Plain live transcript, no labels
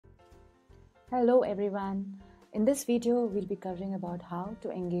Hello everyone. In this video, we'll be covering about how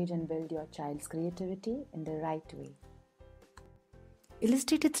to engage and build your child's creativity in the right way.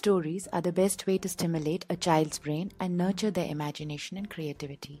 Illustrated stories are the best way to stimulate a child's brain and nurture their imagination and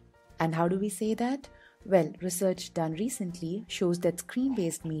creativity. And how do we say that? Well, research done recently shows that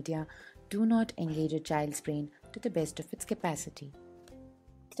screen-based media do not engage a child's brain to the best of its capacity.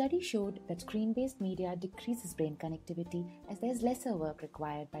 Study showed that screen-based media decreases brain connectivity as there is lesser work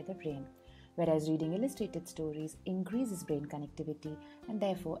required by the brain, whereas reading illustrated stories increases brain connectivity and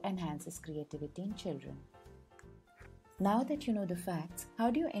therefore enhances creativity in children. Now that you know the facts,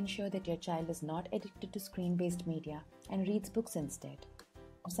 how do you ensure that your child is not addicted to screen-based media and reads books instead?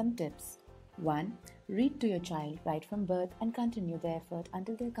 Some tips. 1. Read to your child right from birth and continue the effort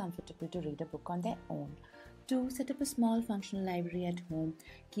until they are comfortable to read a book on their own. 2. Set up a small functional library at home.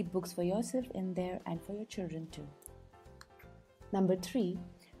 Keep books for yourself in there and for your children too. Number 3.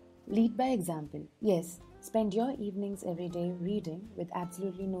 Lead by example. Yes, spend your evenings every day reading with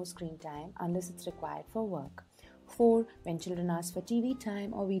absolutely no screen time unless it's required for work. 4. When children ask for TV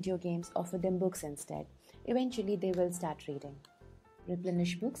time or video games, offer them books instead. Eventually, they will start reading.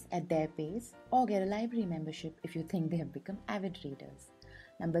 Replenish books at their pace or get a library membership if you think they have become avid readers.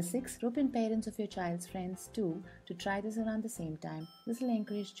 Number 6. Rope in parents of your child's friends too to try this around the same time. This will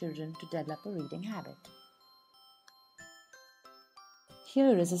encourage children to develop a reading habit.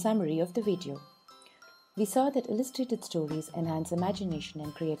 Here is a summary of the video. We saw that illustrated stories enhance imagination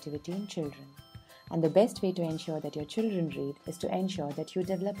and creativity in children. And the best way to ensure that your children read is to ensure that you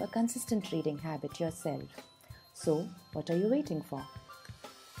develop a consistent reading habit yourself. So, what are you waiting for?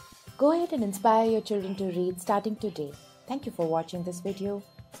 Go ahead and inspire your children to read starting today. Thank you for watching this video.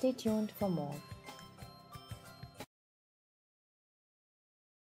 Stay tuned for more.